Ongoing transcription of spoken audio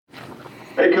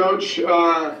Hey, Coach.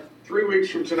 3 weeks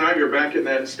from tonight, you're back in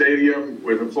that stadium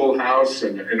with a full house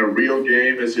and in a real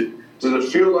game. Does it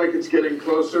feel like it's getting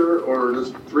closer, or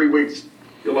does 3 weeks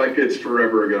feel like it's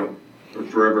forever ago or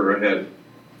forever ahead?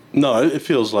 No, it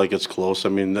feels like it's close. I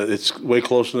mean, it's way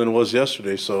closer than it was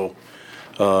yesterday. So,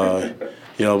 uh,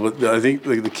 but I think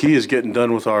the key is getting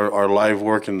done with our live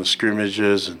work and the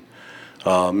scrimmages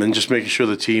and just making sure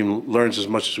the team learns as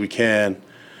much as we can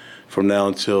from now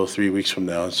until 3 weeks from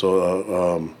now. And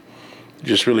so,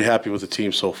 just really happy with the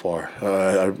team so far.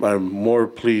 I'm more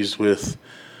pleased with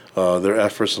their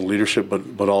efforts and leadership,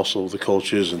 but also the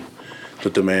coaches and the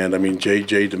demand. I mean,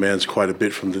 JJ demands quite a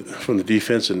bit from the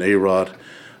defense, and A-Rod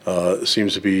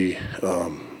seems to be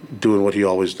doing what he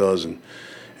always does,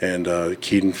 and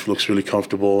Keaton looks really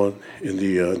comfortable in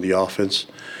the offense.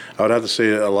 I would have to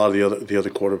say a lot of the other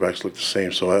quarterbacks look the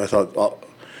same. So I thought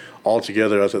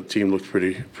altogether, I thought the team looked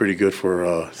pretty good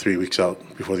for 3 weeks out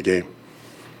before the game.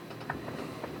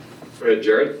 Go ahead,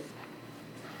 Jared.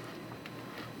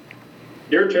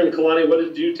 Your turn, Kalani. What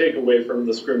did you take away from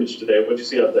the scrimmage today? What did you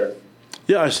see out there?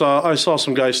 Yeah, I saw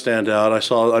some guys stand out.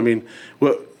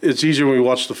 It's easier when we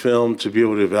watch the film to be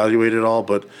able to evaluate it all,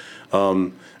 but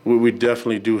we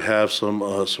definitely do have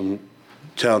some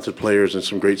talented players and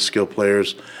some great skill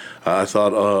players. I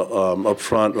thought up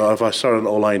front, if I started on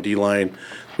O-line, D-line,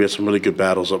 we had some really good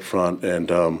battles up front,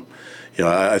 and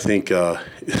I think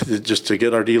just to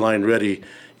get our D-line ready,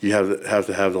 you have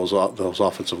to have those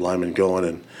offensive linemen going,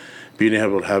 and being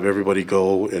able to have everybody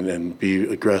go and be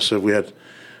aggressive. We had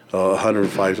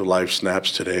 105 live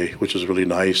snaps today, which was really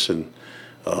nice, and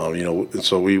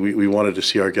so we wanted to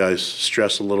see our guys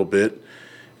stress a little bit,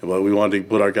 but we wanted to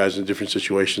put our guys in different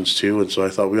situations too, and so I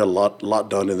thought we got a lot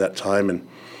done in that time. And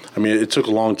I mean, it took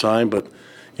a long time, but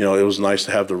it was nice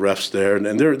to have the refs there,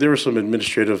 and there were some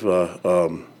administrative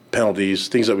penalties,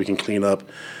 things that we can clean up,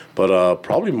 but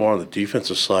probably more on the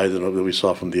defensive side than we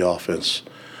saw from the offense.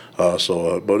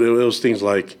 But it was things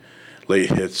like late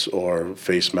hits or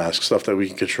face masks, stuff that we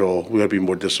can control. We got to be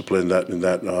more disciplined in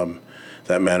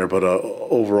that manner. But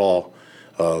overall,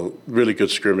 really good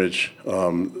scrimmage,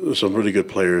 some really good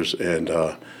players, and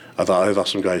I thought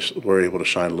some guys were able to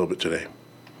shine a little bit today.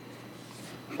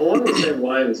 Along the same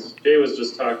lines, Jay was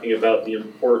just talking about the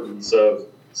importance of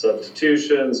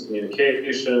substitutions,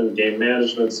 communication, game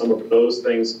management, some of those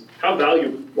things. How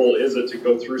valuable is it to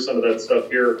go through some of that stuff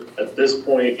here at this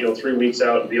point, 3 weeks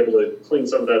out, and be able to clean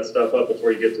some of that stuff up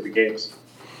before you get to the games?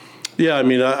 Yeah, I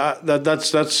mean,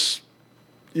 that's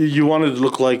you want it to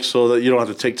look like so that you don't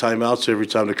have to take timeouts every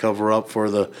time to cover up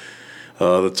for the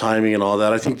timing and all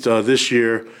that. I think this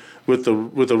year with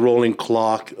the rolling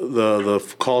clock,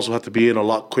 the calls will have to be in a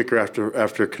lot quicker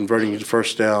after converting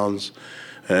first downs.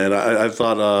 And I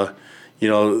thought,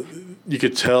 you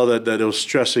could tell that it was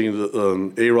stressing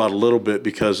the A-Rod a little bit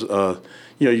because, the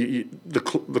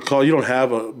call, you don't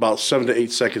have about 7 to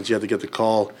 8 seconds. You have to get the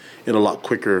call in a lot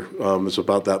quicker. It's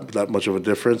about that much of a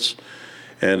difference.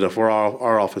 And for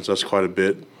our offense, that's quite a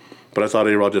bit. But I thought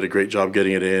A-Rod did a great job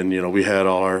getting it in. We had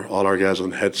all our guys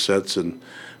on headsets, and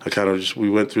we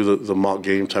went through the mock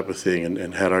game type of thing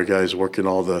and had our guys working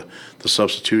all the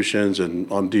substitutions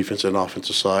and on defense and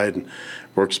offensive side and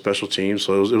worked special teams.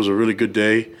 So it was a really good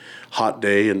day, hot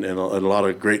day, and a lot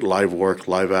of great live work,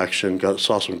 live action.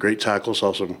 Saw some great tackles,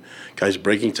 saw some guys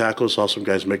breaking tackles, saw some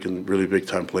guys making really big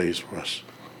time plays for us.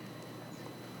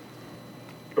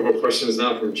 A couple of questions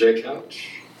now from Jay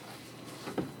Couch.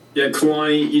 Yeah,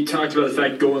 Kalani, you talked about the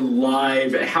fact going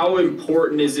live. How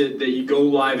important is it that you go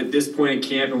live at this point in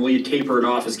camp, and will you taper it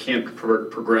off as camp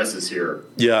progresses here?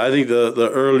 Yeah, I think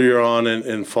the earlier on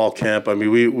in fall camp, I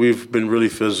mean, we've been really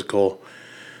physical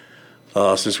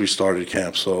since we started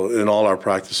camp. So in all our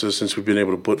practices, since we've been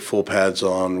able to put full pads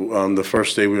on the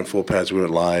first day we went full pads, we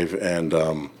went live, and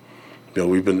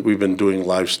we've been doing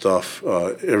live stuff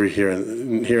every here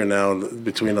and now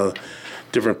between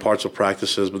different parts of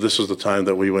practices, but this was the time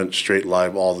that we went straight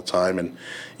live all the time, and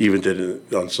even did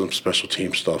it on some special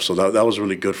team stuff. So that was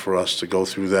really good for us to go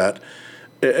through that.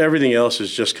 Everything else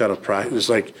is just kind of practice.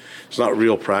 It's not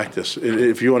real practice.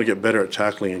 If you want to get better at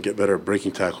tackling and get better at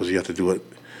breaking tackles, you have to do it.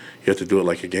 You have to do it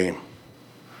like a game.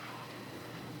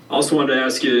 I also wanted to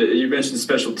ask you, you mentioned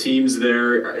special teams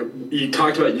there. You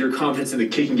talked about your confidence in the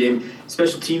kicking game.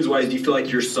 Special teams-wise, do you feel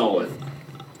like you're solid?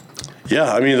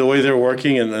 Yeah, I mean, the way they're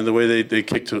working and the way they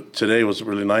kicked today was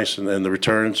really nice, and the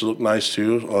returns look nice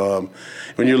too.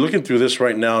 When you're looking through this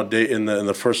right now, in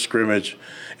the first scrimmage,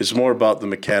 it's more about the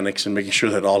mechanics and making sure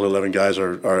that all 11 guys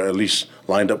are at least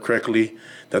lined up correctly,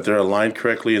 that they're aligned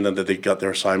correctly, and then that they got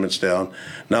their assignments down.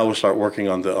 Now we'll start working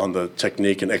on the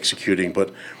technique and executing.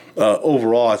 But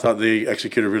overall, I thought they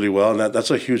executed really well, and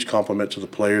that's a huge compliment to the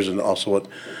players and also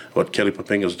what Kelly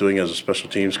Papinga is doing as a special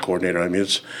teams coordinator. I mean,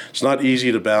 it's not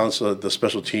easy to balance the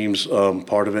special teams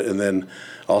part of it, and then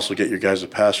also get your guys to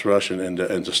pass rush and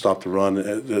to stop the run,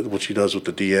 which he does with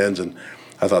the DNs. And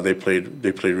I thought they played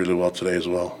really well today as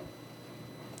well.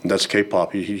 And that's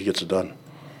K-pop. He gets it done.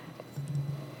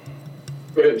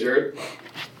 Go ahead, Jared.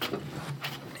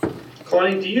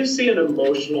 Kalani, do you see an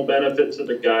emotional benefit to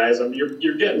the guys? I mean,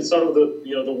 you're getting some of the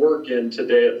the work in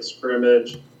today at the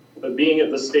scrimmage, but being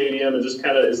at the stadium and just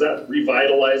kind of, is that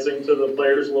revitalizing to the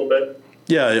players a little bit?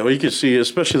 Yeah, well, you can see,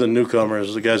 especially the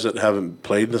newcomers, the guys that haven't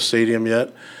played in the stadium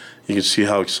yet. You can see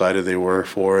how excited they were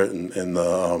for it, and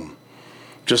the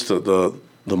just the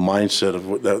mindset of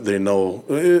what that they know.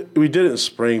 We did it in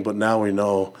spring, but now we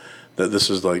know that this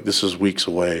is weeks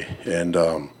away, and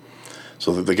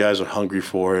so the guys are hungry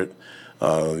for it.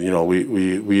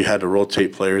 We had to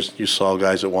rotate players. You saw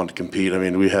guys that wanted to compete. I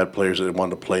mean, we had players that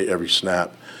wanted to play every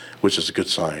snap, which is a good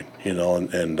sign,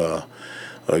 and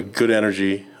good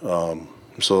energy.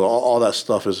 So all that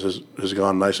stuff has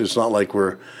gone nicely. It's not like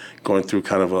we're going through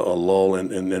kind of a lull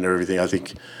and everything. I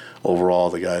think overall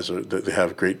the guys they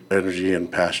have great energy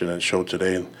and passion, and it showed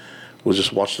today. And we'll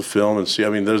just watch the film and see. I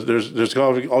mean, there's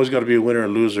always got to be a winner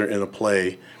and loser in a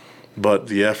play, but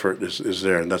the effort is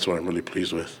there, and that's what I'm really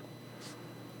pleased with.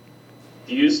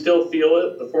 Do you still feel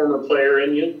it, the former player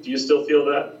in you? Do you still feel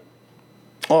that?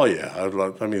 Oh, yeah.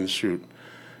 I mean, shoot.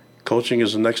 Coaching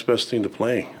is the next best thing to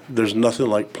playing. There's nothing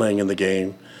like playing in the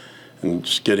game and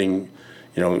just getting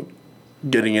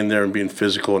in there and being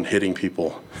physical and hitting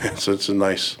people. So it's a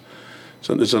nice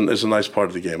part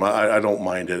of the game. I don't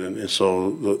mind it. And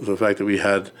so the fact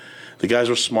that the guys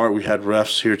were smart. We had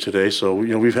refs here today. So,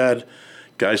 we've had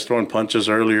guys throwing punches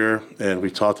earlier, and we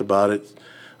talked about it.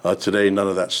 Today, none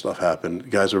of that stuff happened.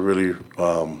 Guys are really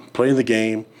playing the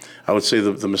game. I would say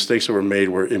the mistakes that were made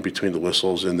were in between the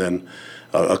whistles, and then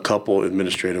a couple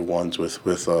administrative ones with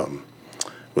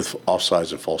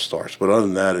offsides and false starts. But other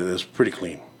than that, it is pretty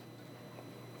clean.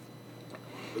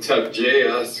 Let's have Jay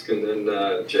ask, and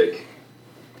then Jake.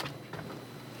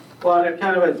 Well, I have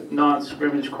kind of a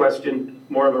non-scrimmage question,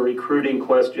 more of a recruiting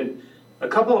question. A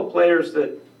couple of players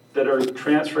that are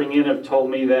transferring in have told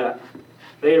me that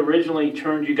they originally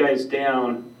turned you guys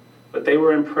down, but they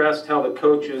were impressed how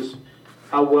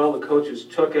well the coaches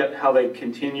took it, how they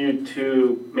continued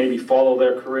to maybe follow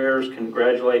their careers,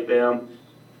 congratulate them.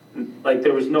 Like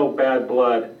there was no bad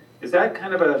blood. Is that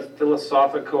kind of a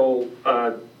philosophical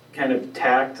kind of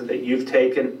tact that you've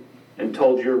taken and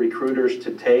told your recruiters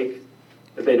to take?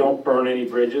 That they don't burn any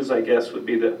bridges, I guess would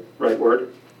be the right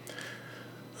word.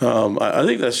 I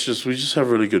think we just have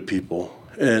really good people.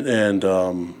 And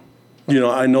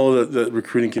I know that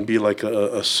recruiting can be like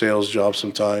a sales job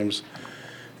sometimes.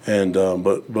 And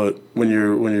but when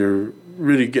you're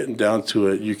really getting down to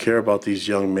it, you care about these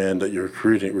young men that you're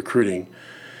recruiting,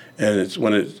 and it's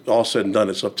when it's all said and done,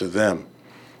 it's up to them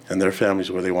and their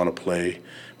families where they want to play.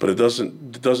 But it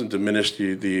doesn't diminish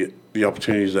the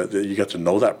opportunities that you got to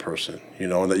know that person,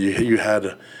 and that you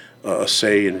had a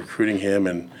say in recruiting him,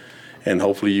 and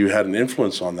hopefully you had an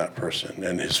influence on that person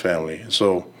and his family.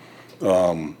 So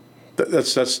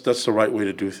that's the right way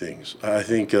to do things. I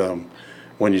think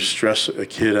when you stress a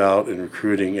kid out in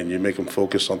recruiting and you make them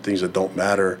focus on things that don't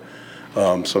matter,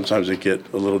 sometimes they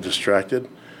get a little distracted.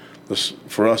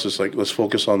 For us, it's like, let's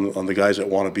focus on the guys that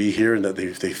want to be here and that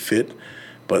they fit.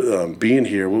 But being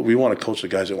here, we want to coach the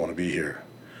guys that want to be here.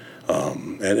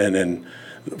 And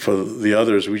for the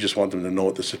others, we just want them to know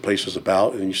what this place is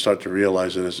about. And you start to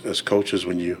realize that as coaches,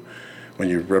 when you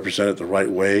represent it the right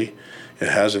way, it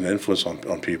has an influence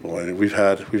on people. And we've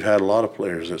had a lot of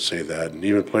players that say that, and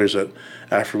even players that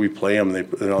after we play them,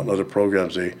 they're on other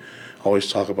programs, they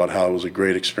always talk about how it was a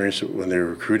great experience when they were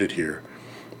recruited here.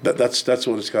 That's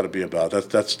what it's got to be about.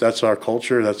 That's our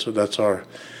culture. That's our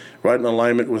right in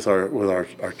alignment with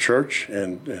our church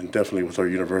and definitely with our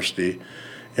university.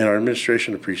 And our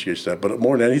administration appreciates that. But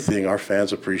more than anything, our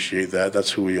fans appreciate that.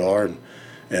 That's who we are,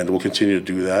 and we'll continue to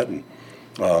do that. And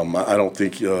I don't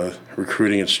think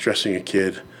recruiting and stressing a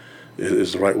kid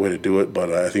is the right way to do it.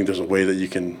 But I think there's a way that you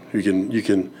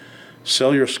can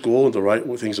sell your school and the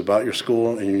right things about your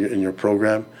school and your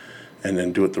program, and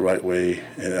then do it the right way.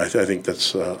 And I think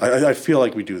that's I feel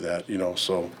like we do that.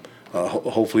 So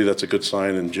hopefully that's a good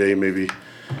sign. And Jay, maybe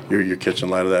you're catching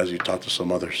light of that as you talk to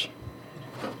some others.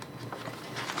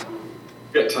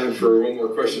 Got time for one more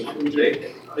question from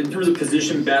Jake. In terms of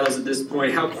position battles at this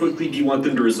point, how quickly do you want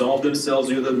them to resolve themselves?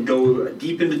 Do you want them to go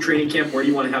deep into training camp? Where do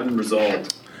you want to have them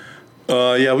resolved?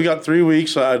 Yeah, we got 3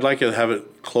 weeks. I'd like to have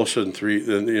it closer than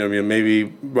 3.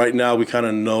 Maybe right now we kind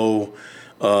of know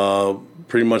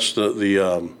Pretty much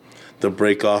the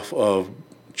break off of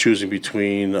choosing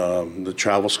between the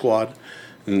travel squad.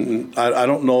 And I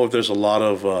don't know if there's a lot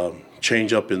of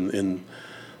change up in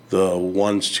the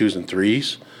 1s, 2s, and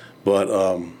 3s, but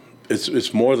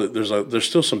it's more that there's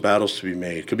still some battles to be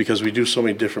made because we do so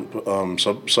many different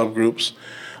subgroups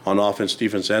on offense,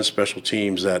 defense, and special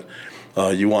teams that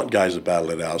you want guys to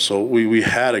battle it out. So we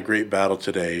had a great battle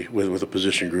today with the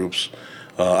position groups.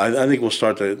 I think we'll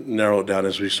start to narrow it down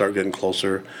as we start getting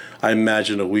closer. I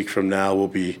imagine a week from now we'll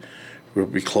be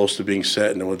close to being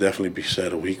set, and then we'll definitely be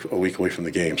set a week away from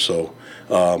the game. So,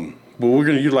 but we're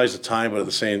going to utilize the time, but at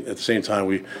the same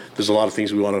time, there's a lot of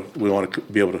things we want to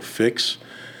be able to fix,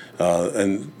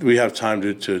 and we have time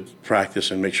to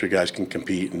practice and make sure guys can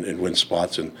compete and win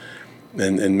spots and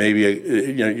maybe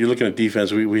you're looking at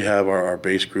defense. We have our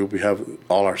base group, we have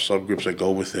all our subgroups that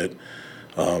go with it.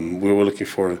 We're looking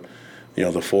for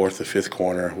the fourth, the fifth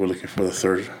corner. We're looking for the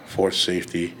third, fourth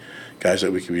safety, guys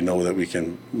that we know that we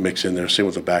can mix in there. Same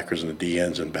with the backers and the D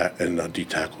ends and D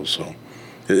tackles. So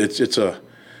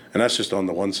and that's just on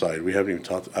the one side. I haven't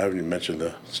even mentioned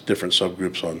the different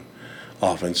subgroups on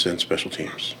offense and special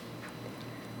teams.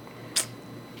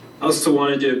 I also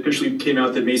wanted to officially came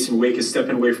out that Mason Wake is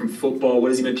stepping away from football. What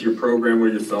has he meant to your program? What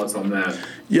are your thoughts on that?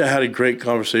 Yeah, I had a great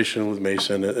conversation with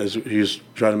Mason as he was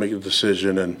trying to make a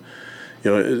decision, and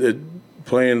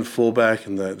playing fullback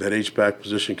and that H-back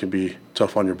position can be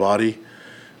tough on your body,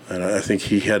 and I think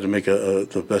he had to make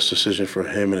the best decision for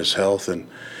him and his health, and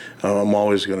I'm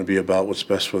always going to be about what's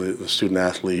best for the student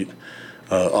athlete.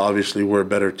 Obviously, we're a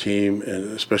better team,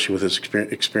 and especially with his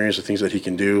experience, the things that he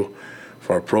can do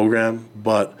for our program,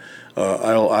 but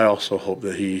I also hope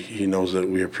that he knows that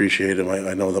we appreciate him.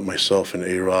 I know that myself and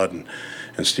A-Rod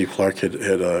and Steve Clark had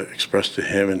expressed to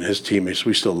him and his teammates,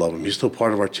 we still love him. He's still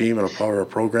part of our team and a part of our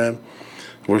program.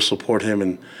 We'll support him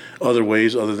in other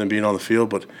ways other than being on the field,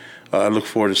 but I look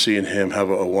forward to seeing him have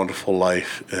a wonderful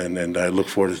life, and I look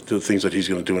forward to the things that he's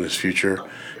going to do in his future.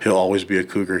 He'll always be a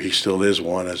Cougar. He still is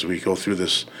one as we go through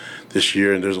this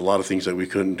year, and there's a lot of things that we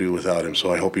couldn't do without him,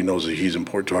 so I hope he knows that he's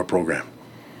important to our program.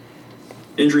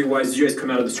 Injury-wise, did you guys come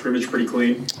out of the scrimmage pretty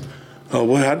clean?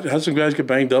 We had some guys get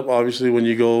banged up. Obviously, when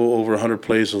you go over 100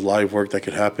 plays of live work, that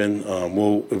could happen.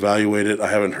 We'll evaluate it. I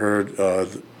haven't heard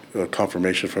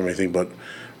confirmation from anything, but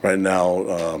right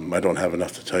now I don't have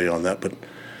enough to tell you on that, but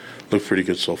looked pretty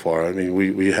good so far. I mean,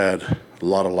 we had a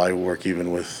lot of live work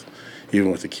even with the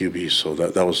QBs, so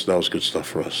that was good stuff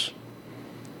for us.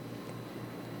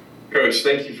 Coach,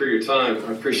 thank you for your time.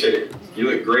 I appreciate it. You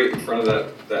look great in front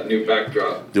of that new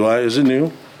backdrop. Do I? Is it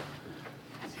new?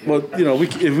 Well,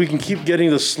 if we can keep getting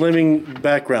the slimming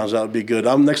backgrounds, that would be good.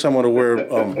 Next time I want to wear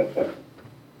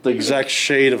the exact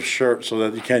shade of shirt so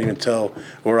that you can't even tell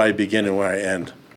where I begin and where I end.